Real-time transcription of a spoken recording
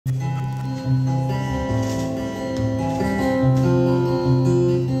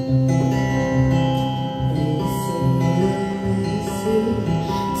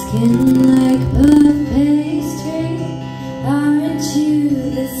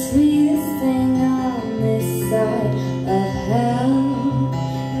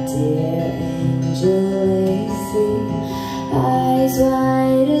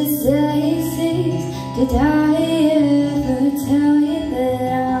Did I ever tell you that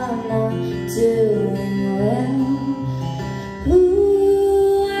I'm not doing well?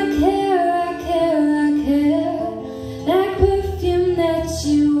 Ooh, I care, I care, I care. That perfume that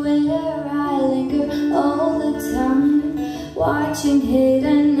you wear, I linger all the time, watching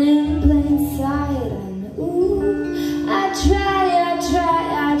hidden in plain sight. And ooh, I try,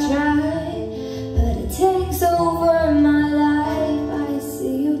 but it takes over my life. I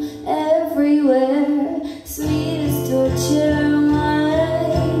see you everywhere, sweet as torture,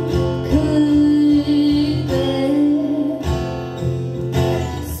 wine could bear.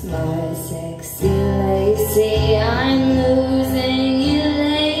 Smart, sexy, Lacy, I'm losing you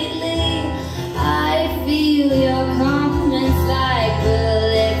lately. I feel your compliments like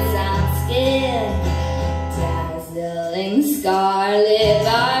bullets on skin, dazzling scarlet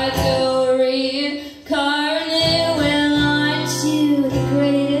artery. Carnate, well, aren't you the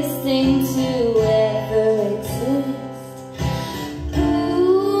greatest thing to ever exist?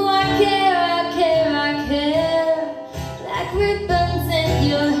 Ooh, I care, I care, I care. Like ribbons in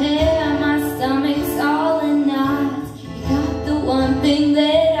your hair, my stomach's all in knots. You got the one thing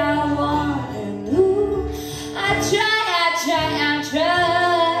that I want. And ooh, I try,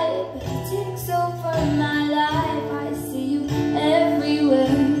 but it takes over my life. I see you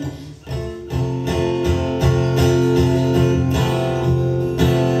everywhere.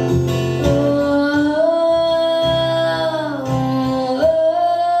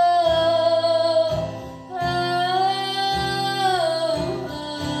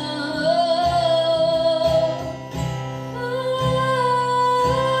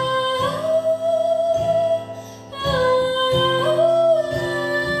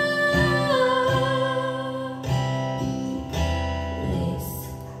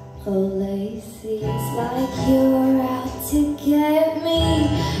 Oh, Lacy, it's like you're out to get me.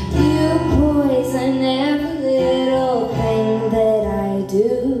 You poison every little thing that I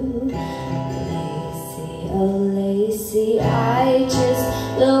do. Lacy, oh Lacy, I just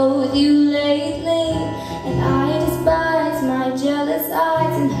loathe you lately. And I despise my jealous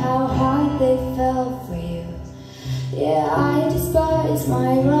eyes and how hard they fell for you. Yeah, I despise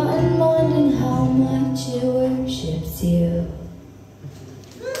my rotten mind and how much it worships you.